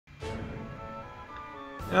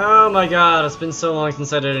Oh my god, it's been so long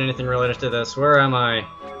since I did anything related to this. Where am I?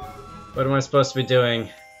 What am I supposed to be doing?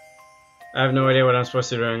 I have no idea what I'm supposed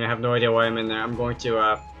to be doing. I have no idea why I'm in there. I'm going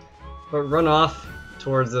to run off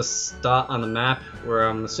towards this dot on the map where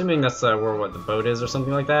I'm assuming that's where what the boat is or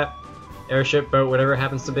something like that. Airship, boat, whatever it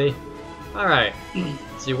happens to be. Alright.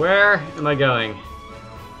 Let's see, where am I going?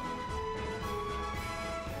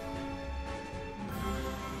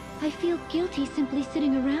 I feel guilty simply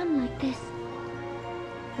sitting around like this.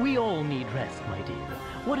 We all need rest, my dear.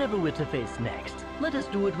 Whatever we're to face next, let us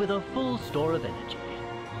do it with a full store of energy.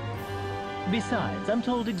 Besides, I'm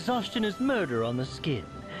told exhaustion is murder on the skin.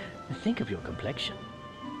 Think of your complexion.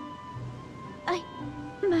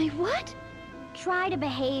 My what? Try to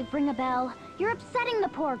behave, ring a bell. You're upsetting the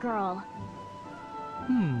poor girl.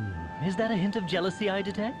 Is that a hint of jealousy I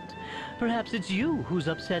detect? Perhaps it's you who's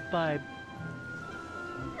upset by...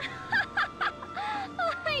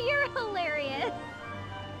 You're hilarious.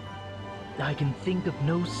 I can think of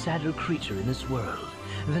no sadder creature in this world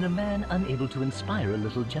than a man unable to inspire a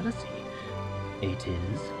little jealousy. It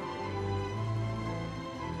is.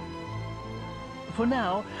 For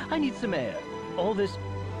now, I need some air. All this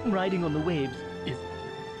riding on the waves is...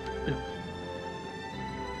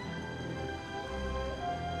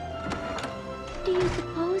 Do you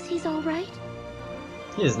suppose he's all right?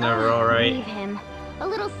 He's never alright. Leave him. A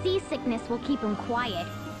little seasickness will keep him quiet.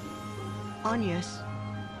 Agnes,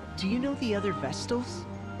 do you know the other Vestals?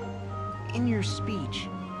 In your speech,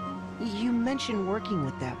 you mentioned working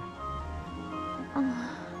with them.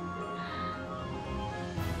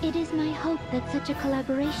 It is my hope that such a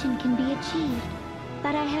collaboration can be achieved,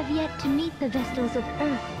 but I have yet to meet the Vestals of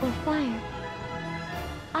Earth or Fire.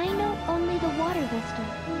 I know only the Water Vestal,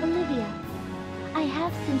 Olivia. I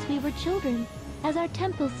have since we were children, as our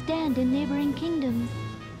temples stand in neighboring kingdoms.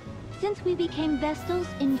 Since we became Vestals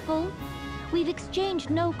in full, we've exchanged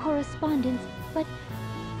no correspondence, but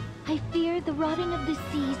I fear the rotting of the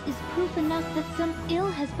seas is proof enough that some ill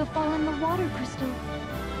has befallen the water crystal.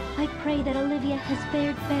 I pray that Olivia has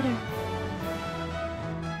fared better.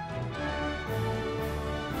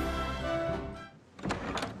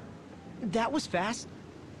 That was fast.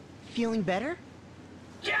 Feeling better?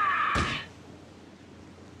 Yeah!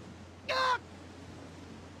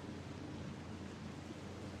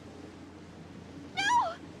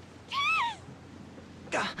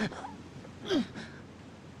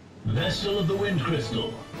 Vestal of the Wind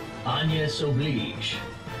Crystal, Agnes oblige.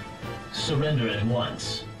 Surrender at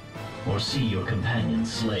once, or see your companion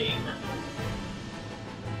slain.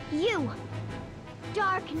 You!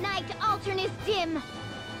 Dark Knight Alternus Dim!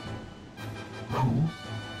 Who?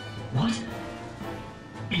 What?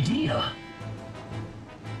 Idea?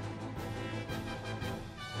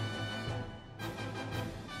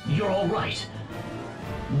 You're all right.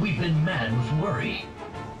 We've been mad with worry.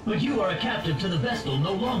 But you are a captive to the Vestal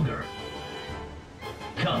no longer.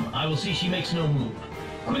 Come, I will see she makes no move.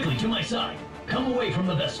 Quickly, to my side. Come away from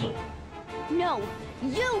the Vestal. No,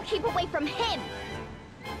 you keep away from him!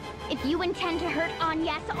 If you intend to hurt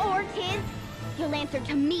Agnes or Tiz, you'll answer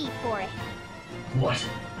to me for it. What?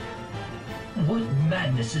 What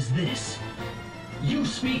madness is this? You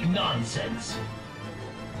speak nonsense.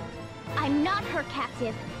 I'm not her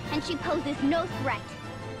captive, and she poses no threat.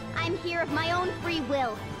 I'm here of my own free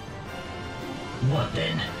will. What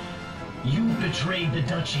then? You betrayed the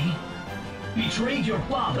Duchy? Betrayed your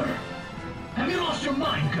father? Have you lost your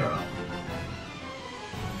mind, girl?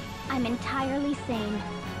 I'm entirely sane.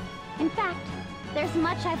 In fact, there's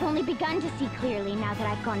much I've only begun to see clearly now that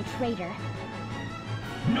I've gone traitor.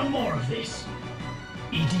 No more of this.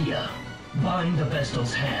 Idea, bind the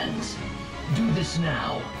Vestal's hands. Do this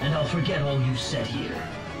now, and I'll forget all you said here.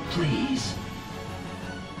 Please.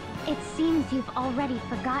 It seems you've already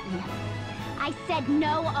forgotten. I said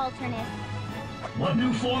no, Alternus. What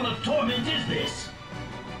new form of torment is this?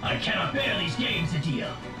 I cannot bear these games,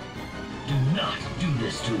 Idea. Do not do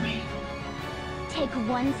this to me. Take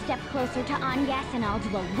one step closer to Agnes and I'll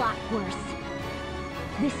do a lot worse.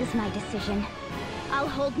 This is my decision. I'll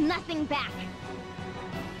hold nothing back.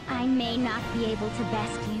 I may not be able to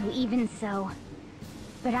best you, even so.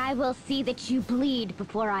 But I will see that you bleed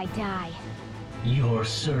before I die. You're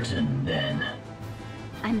certain, then?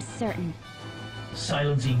 I'm certain.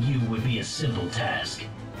 Silencing you would be a simple task.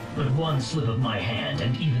 But one slip of my hand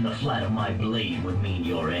and even the flat of my blade would mean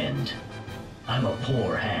your end. I'm a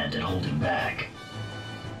poor hand at holding back.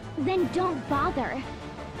 Then don't bother.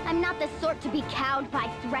 I'm not the sort to be cowed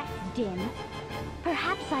by threats, Dim.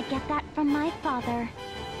 Perhaps I get that from my father.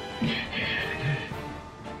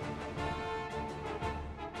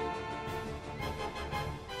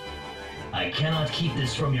 I cannot keep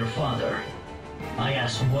this from your father. I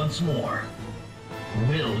ask once more.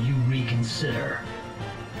 Will you reconsider?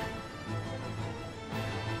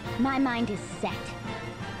 My mind is set.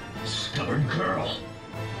 Stubborn girl.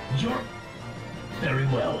 You're... Very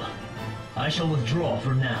well. I shall withdraw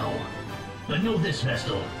for now. But know this,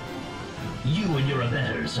 Vestal. You and your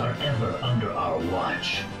abettors are ever under our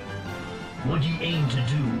watch. What you aim to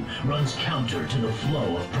do runs counter to the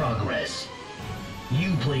flow of progress.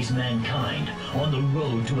 You place mankind on the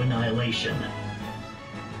road to annihilation.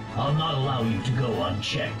 I'll not allow you to go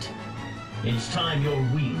unchecked. It's time your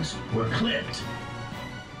wings were clipped.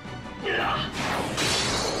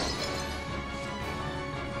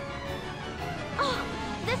 Oh,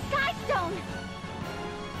 the Sky Stone!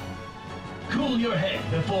 Cool your head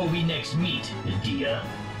before we next meet, Edea.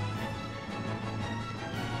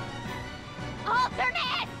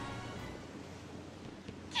 Alternate!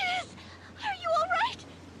 Tiz! Are you alright?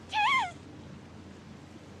 Tiz!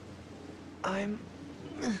 I'm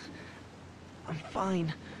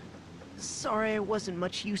fine. Sorry I wasn't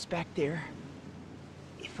much use back there.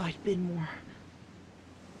 If I'd been more...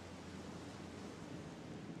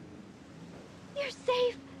 You're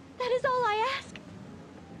safe. That is all I ask.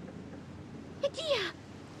 Edea!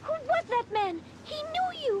 Who was that man? He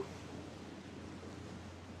knew you!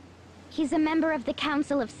 He's a member of the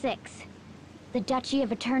Council of Six, the Duchy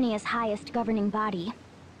of Eternia's highest governing body.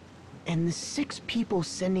 And the 6 people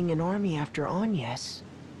sending an army after Agnes.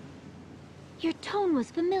 Your tone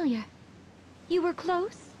was familiar. You were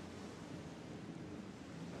close?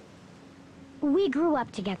 We grew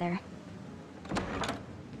up together.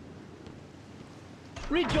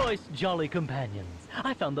 Rejoice, jolly companions.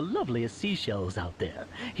 I found the loveliest seashells out there.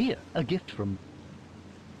 Here, a gift from...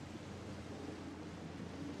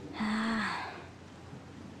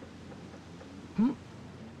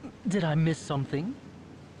 Did I miss something?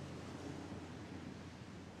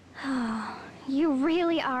 You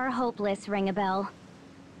really are hopeless, Ring-a-Bell.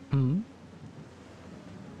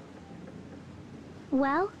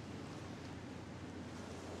 Well?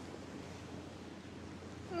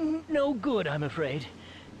 No good, I'm afraid.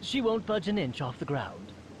 She won't budge an inch off the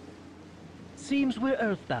ground. Seems we're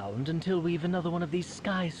earthbound until we've another one of these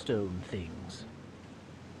sky stone things.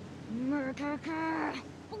 Murder!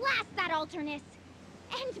 Blast that alternate!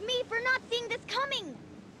 And me for not seeing this coming!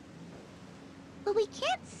 But we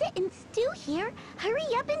can't sit and stew here.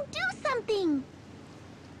 Hurry up and do something!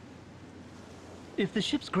 If the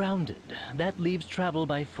ship's grounded, that leaves travel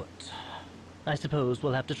by foot. I suppose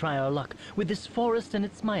we'll have to try our luck with this forest and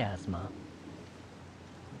its miasma.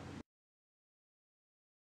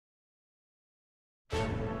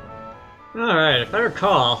 Alright, if I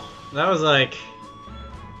recall, that was like...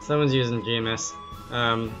 someone's using GMS.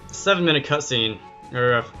 7-minute cutscene.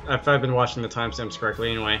 Or if I've been watching the timestamps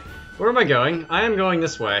correctly anyway. Where am I going? I am going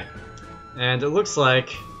this way. And it looks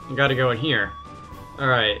like I gotta go in here.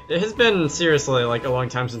 Alright, it has been seriously like a long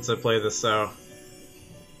time since I played this, so...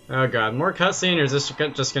 Oh god, more cutscene, or is this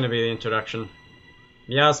just gonna be the introduction?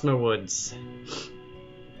 Miasma Woods.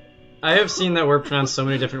 I have seen that word pronounced so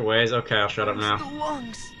many different ways. Okay, I'll shut up now. The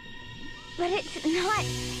lungs. But it's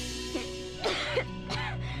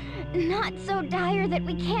not so dire that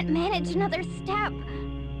we can't manage another step.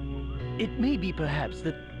 It may be perhaps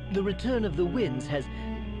that the return of the winds has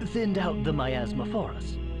thinned out the miasma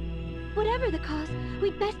forest. Whatever the cause,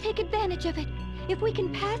 we'd best take advantage of it. If we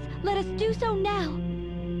can pass, let us do so now.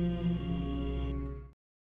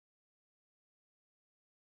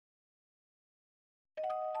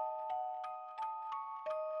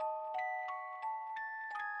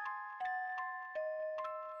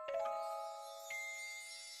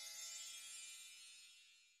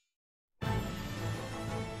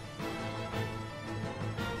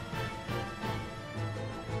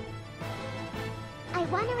 I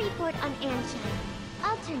want to report on Anshine.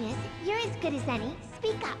 Alternus, you're as good as any.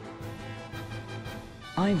 Speak up.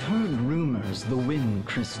 I've heard rumors the wind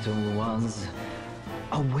crystal was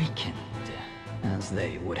awakened, as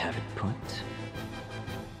they would have it put.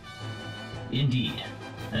 Indeed.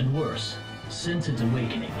 And worse, since its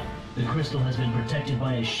awakening, the crystal has been protected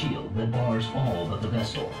by a shield that bars all but the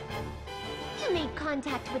Vestal. You made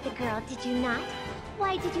contact with the girl, did you not?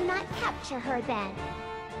 Why did you not capture her then?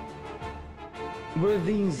 Were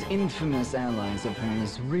these infamous allies of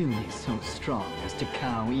hers really so strong as to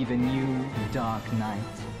cow even you, Dark Knight?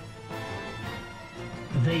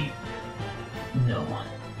 They... no.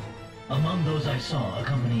 Among those I saw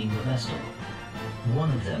accompanying the Vestal,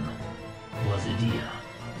 one of them was Edea.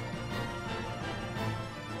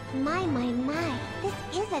 My, this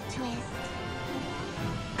is a twist.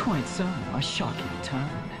 Quite so, a shocking turn.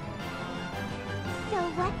 So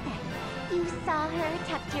what then? You saw her,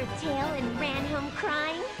 tucked your tail, and ran home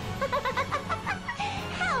crying?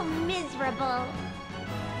 How miserable!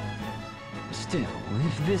 Still,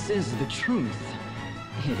 if this is the truth,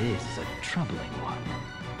 it is a troubling one.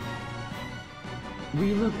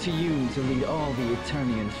 We look to you to lead all the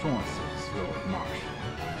Eternian forces, Lord Marshal.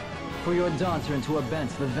 For your daughter to abet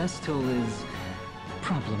the Vestal is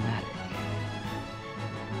problematic.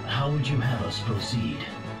 How would you have us proceed?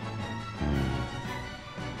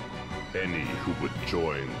 Any who would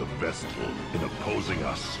join the Vestal in opposing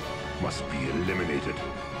us must be eliminated.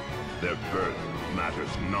 Their birth matters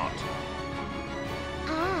not.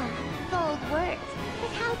 Ah, bold words.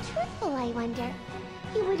 But how truthful, I wonder.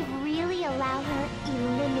 You would really allow her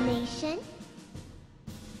elimination?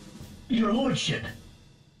 Your lordship!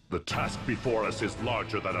 The task before us is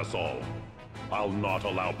larger than us all. I'll not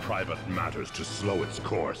allow private matters to slow its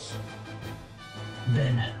course.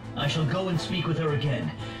 Then, I shall go and speak with her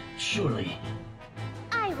again. Surely.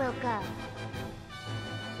 I will go.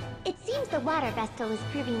 It seems the water Vestal is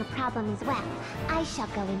proving a problem as well. I shall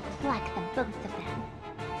go and pluck the both of them.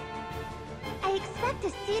 I expect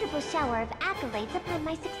a suitable shower of accolades upon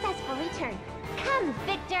my successful return. Come,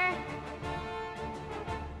 Victor!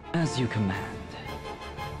 As you command.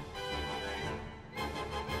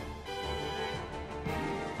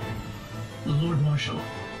 Lord Marshal,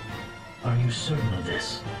 are you certain of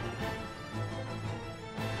this?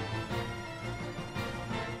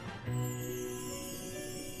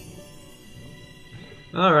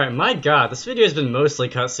 Alright, my god, this video has been mostly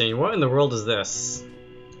cutscene. What in the world is this?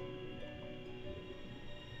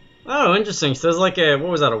 Oh, interesting. So there's like a,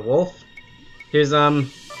 what was that, a wolf? He's,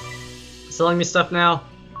 selling me stuff now.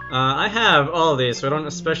 I have all of these, so I don't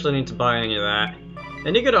especially need to buy any of that.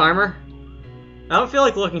 Any good armor? I don't feel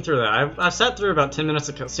like looking through that. I've sat through about 10 minutes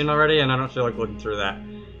of cutscene already, and I don't feel like looking through that.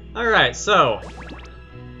 Alright, so...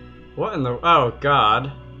 what in the... oh,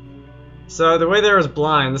 god. So, the way there was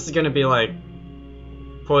blind, this is gonna be like...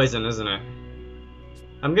 poison, isn't it?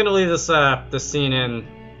 I'm gonna leave this, this scene in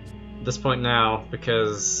at this point now,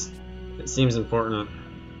 because it seems important.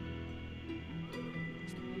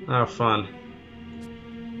 Oh, fun.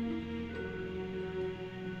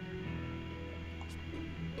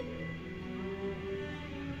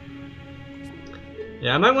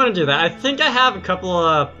 Yeah, I might want to do that. I think I have a couple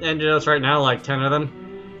of antidotes right now, like 10 of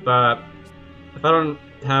them, but if I don't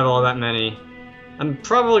have all that many, I'm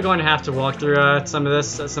probably going to have to walk through some of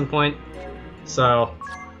this at some point. So,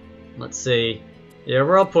 let's see. Yeah,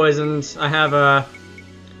 we're all poisoned. I have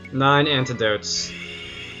 9 antidotes.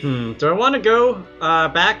 Do I want to go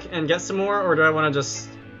back and get some more, or do I want to just...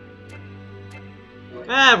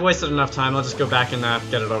 I've wasted enough time. I'll just go back and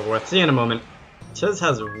get it over with. See you in a moment. Tiz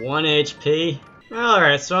has 1 HP.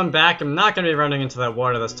 Alright, so I'm back. I'm not going to be running into that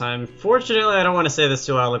water this time. Fortunately, I don't want to say this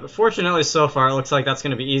too loudly, but fortunately so far it looks like that's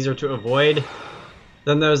going to be easier to avoid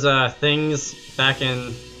than those things back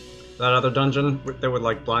in that other dungeon that would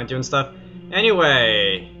like blind you and stuff.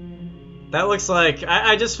 Anyway, that looks like...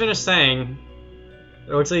 I just finished saying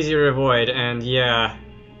it looks easier to avoid, and yeah.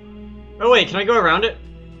 Oh wait, can I go around it?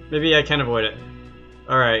 Maybe I can avoid it.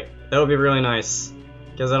 Alright, that would be really nice,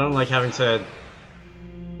 because I don't like having to...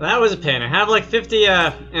 That was a pain. I have like 50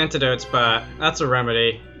 antidotes, but that's a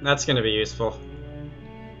remedy. That's gonna be useful.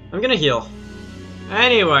 I'm gonna heal.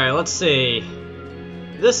 Anyway, let's see.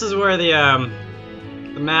 This is where the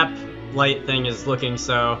map light thing is looking,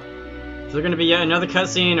 so... Is there gonna be yet another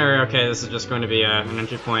cutscene, or okay, this is just going to be an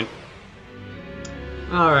entry point.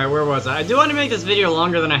 Alright, where was I? I do want to make this video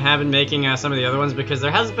longer than I have been making some of the other ones, because there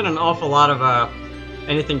hasn't been an awful lot of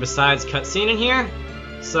anything besides cutscene in here.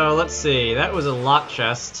 So let's see, that was a lock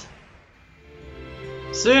chest.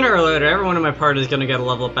 Sooner or later, everyone in my party is gonna get a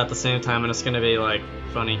level up at the same time, and it's gonna be, like,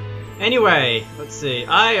 funny. Anyway, let's see,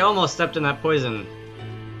 I almost stepped in that poison,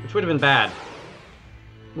 which would have been bad.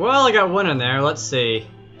 Well, I got 1 in there, let's see.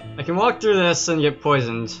 I can walk through this and get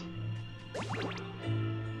poisoned.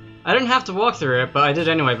 I didn't have to walk through it, but I did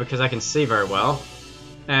anyway because I can see very well.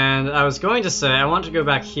 And I was going to say, I want to go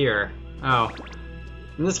back here. Oh.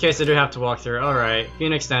 In this case, I do have to walk through. Alright,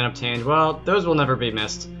 Phoenix Stand obtained. Well, those will never be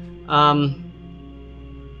missed.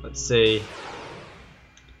 Let's see.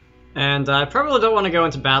 And I probably don't want to go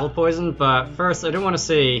into battle poison, but first I do want to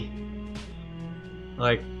see,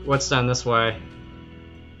 like, what's down this way.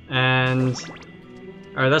 And...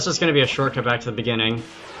 Alright, that's just going to be a shortcut back to the beginning.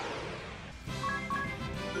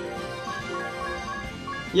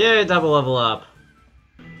 Yay, double level up.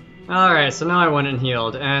 Alright, so now I went and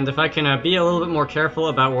healed, and if I can be a little bit more careful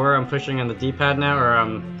about where I'm pushing on the D-pad now,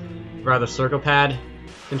 or rather circle pad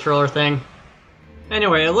controller thing.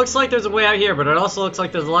 Anyway, it looks like there's a way out here, but it also looks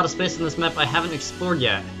like there's a lot of space in this map I haven't explored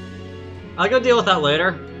yet. I'll go deal with that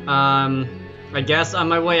later. I guess on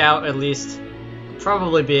my way out, at least,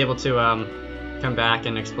 probably be able to come back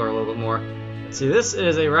and explore a little bit more. See, this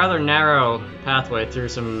is a rather narrow pathway through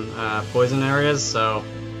some poison areas, so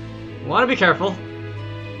want to be careful.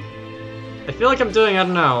 I feel like I'm doing, I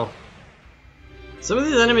don't know. Some of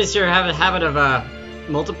these enemies here have a habit of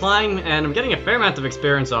multiplying, and I'm getting a fair amount of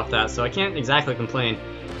experience off that, so I can't exactly complain.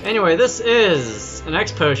 Anyway, this is an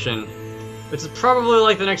X potion, which is probably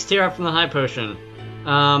like the next tier up from the high potion.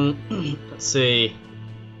 Let's see.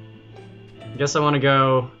 I guess I want to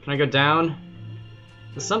go. Can I go down?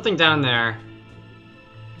 There's something down there.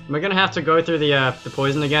 Am I gonna have to go through the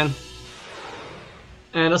poison again?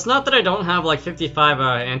 And it's not that I don't have like 55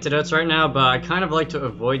 antidotes right now, but I kind of like to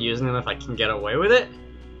avoid using them if I can get away with it.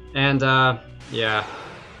 And yeah.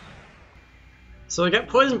 So we got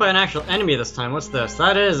poisoned by an actual enemy this time. What's this?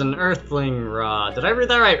 That is an Earthling Rod. Did I read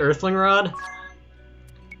that right? Earthling Rod?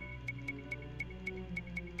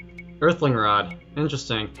 Earthling Rod.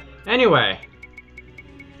 Interesting. Anyway.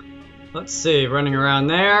 Let's see. Running around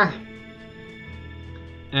there.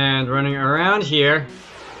 And running around here.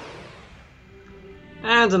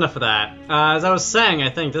 And enough of that. As I was saying, I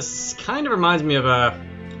think this kind of reminds me of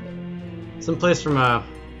some place from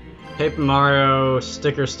Paper Mario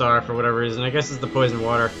Sticker Star for whatever reason. I guess it's the poison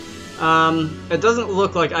water. It doesn't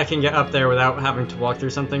look like I can get up there without having to walk through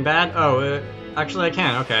something bad. Oh, actually I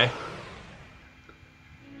can, okay.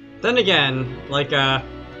 Then again, like,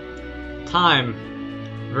 time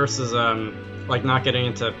versus, like, not getting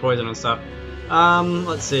into poison and stuff.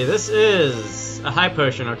 Let's see, this is a high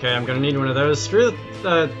potion, okay, I'm gonna need one of those. Screw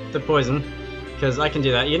the poison, because I can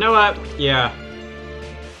do that. You know what? Yeah.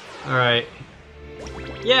 Alright.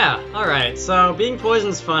 Yeah, alright, so being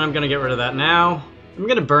poisoned's fun, I'm gonna get rid of that now. I'm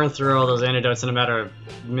gonna burn through all those antidotes in a matter of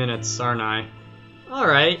minutes, aren't I?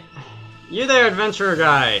 Alright. You there, adventurer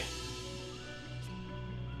guy.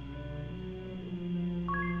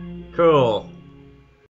 Cool.